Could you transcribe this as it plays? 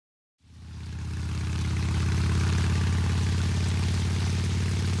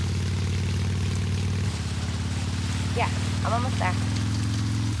I'm almost there.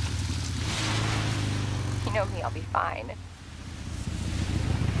 You know me, I'll be fine.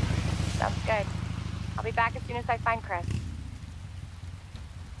 Sounds good. I'll be back as soon as I find Chris.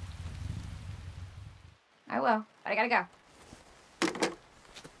 I will, but I gotta go.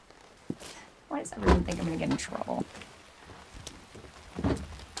 Why does everyone think I'm gonna get in trouble?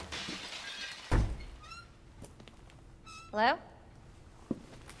 Hello?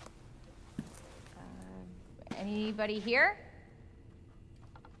 Anybody here?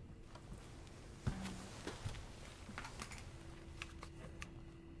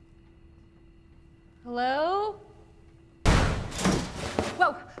 Hello?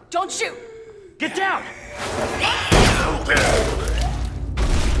 Whoa! Don't shoot! Get down!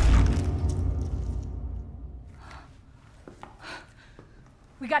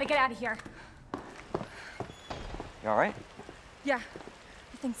 We gotta get out of here. You alright? Yeah,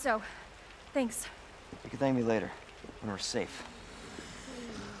 I think so. Thanks. You can thank me later, when we're safe.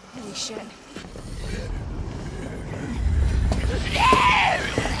 Holy shit.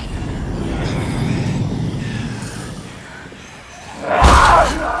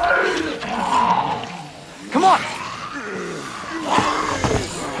 Come on!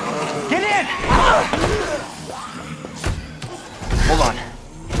 Get in! Hold on.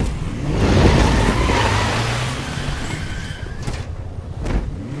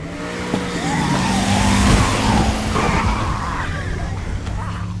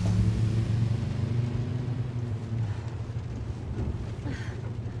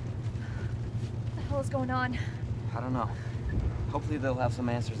 What's going on? I don't know. Hopefully they'll have some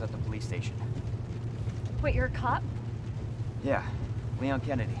answers at the police station. Wait, you're a cop? Yeah, Leon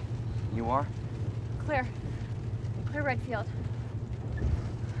Kennedy. You are? Claire. Claire Redfield.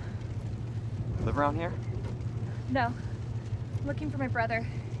 Live around here? No. I'm looking for my brother.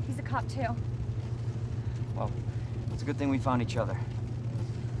 He's a cop too. Well, it's a good thing we found each other.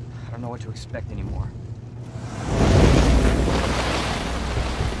 I don't know what to expect anymore.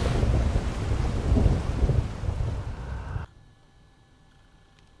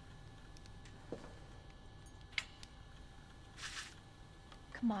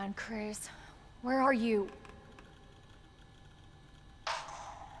 Come on, Chris. Where are you?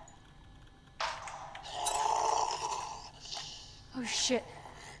 Oh shit.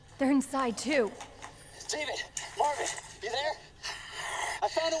 They're inside too. David! Marvin! You there? I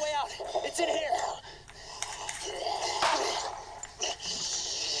found a way out. It's in here.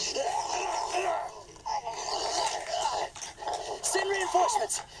 Send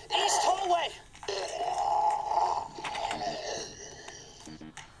reinforcements! East hallway!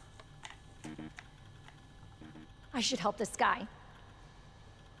 I should help this guy.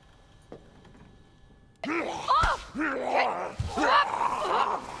 Oh! Help!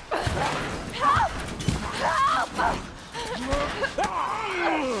 Help!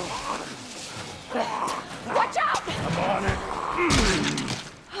 Watch out! I'm on it.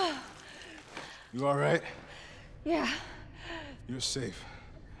 You all right? Yeah. You're safe.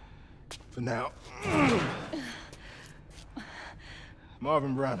 For now.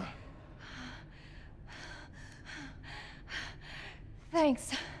 Marvin Browner.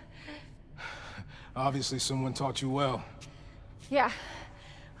 Thanks. Obviously someone taught you well. Yeah.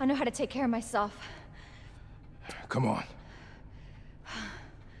 I know how to take care of myself. Come on.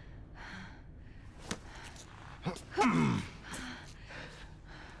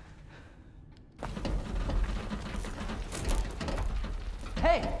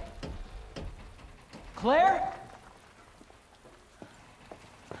 Hey! Claire?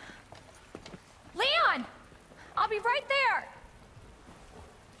 Leon! I'll be right there!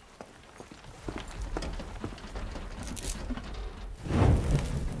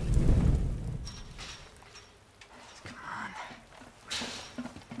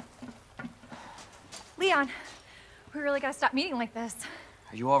 Leon, we really gotta stop meeting like this.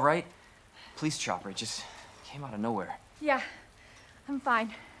 Are you all right? Police chopper, it just came out of nowhere. Yeah, I'm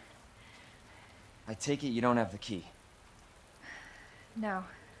fine. I take it you don't have the key. No,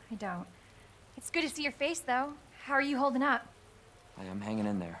 I don't. It's good to see your face, though. How are you holding up? I'm hanging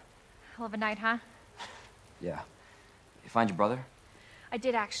in there. Hell of a night, huh? Yeah. You find your brother? I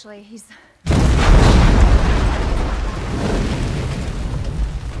did, actually. He's...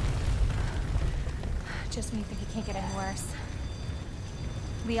 Just when you think it can't get any worse.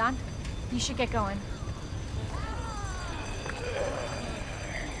 Leon, you should get going.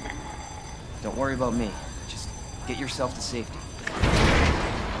 Don't worry about me. Just get yourself to safety.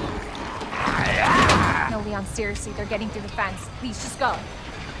 No, Leon, seriously, they're getting through the fence. Please, just go.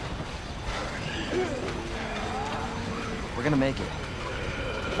 We're gonna make it.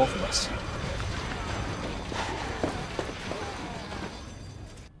 Both of us.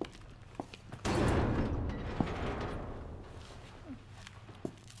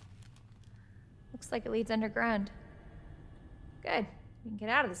 Looks like it leads underground. Good. We can get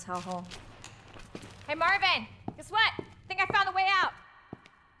out of this hellhole. Hey, Marvin! Guess what? I think I found the way out!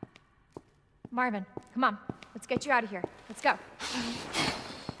 Marvin, come on. Let's get you out of here. Let's go.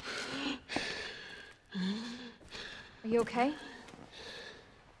 Are you okay?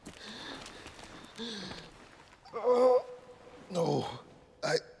 Oh, no.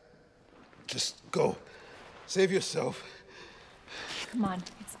 Just go. Save yourself. Come on.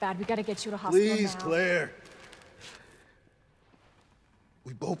 It's bad. We gotta get you to hospital now. Please, Claire.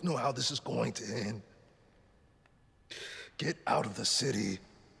 We both know how this is going to end. Get out of the city.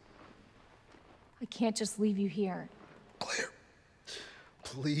 I can't just leave you here. Claire,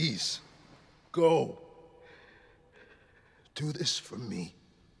 please, go. Do this for me.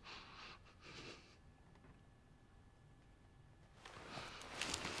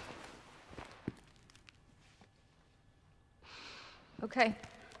 Okay.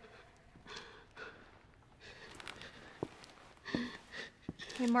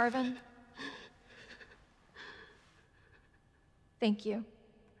 Hey, Marvin. Thank you.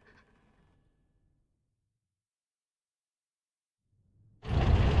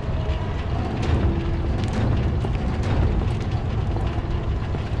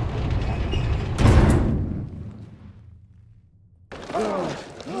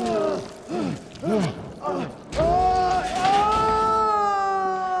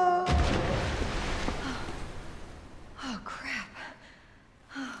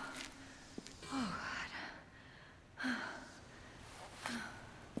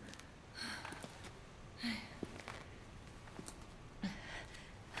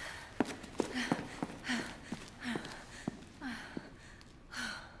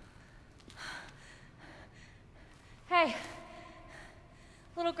 Hey,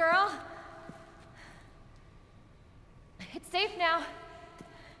 little girl. It's safe now.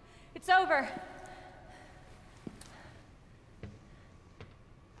 It's over.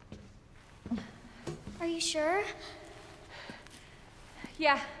 Are you sure?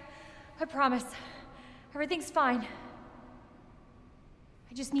 Yeah, I promise. Everything's fine.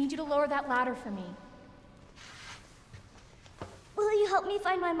 I just need you to lower that ladder for me. Will you help me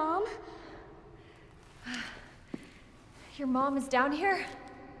find my mom? Your mom is down here?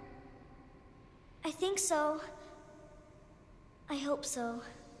 I think so. I hope so.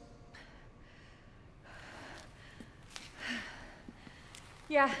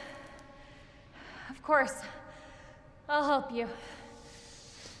 Yeah. Of course. I'll help you.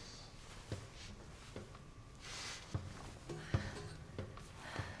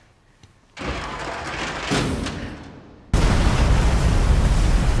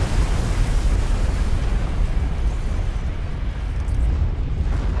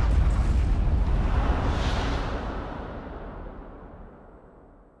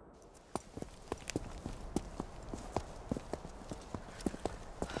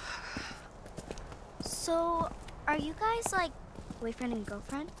 So, are you guys like boyfriend and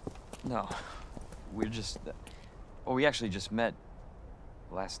girlfriend? No. We're just... well, we actually just met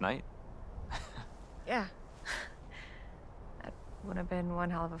last night. Yeah. That would have been one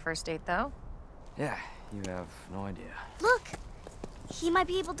hell of a first date, though. Yeah, you have no idea. Look! He might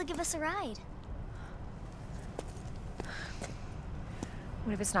be able to give us a ride.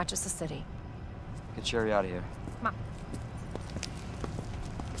 What if it's not just a city? Get Sherry out of here. Come on.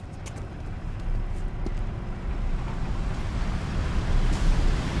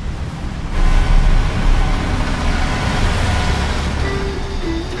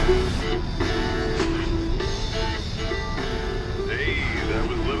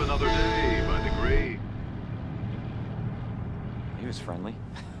 Friendly.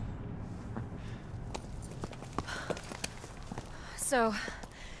 So,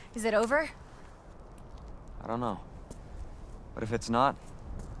 is it over? I don't know. But if it's not,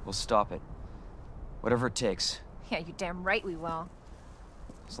 we'll stop it. Whatever it takes. Yeah, you damn right we will.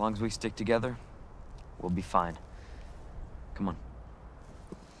 As long as we stick together, we'll be fine. Come on.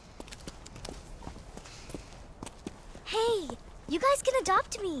 Hey, you guys can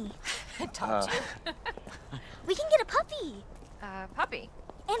adopt me. Adopt you? We can get a puppy. Puppy.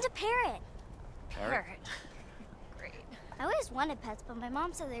 And a parrot. Parrot. Great. I always wanted pets, but my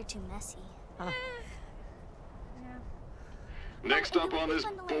mom said they're too messy. Yeah. Next up on this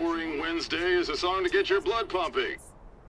boring Wednesday is a song to get your blood pumping.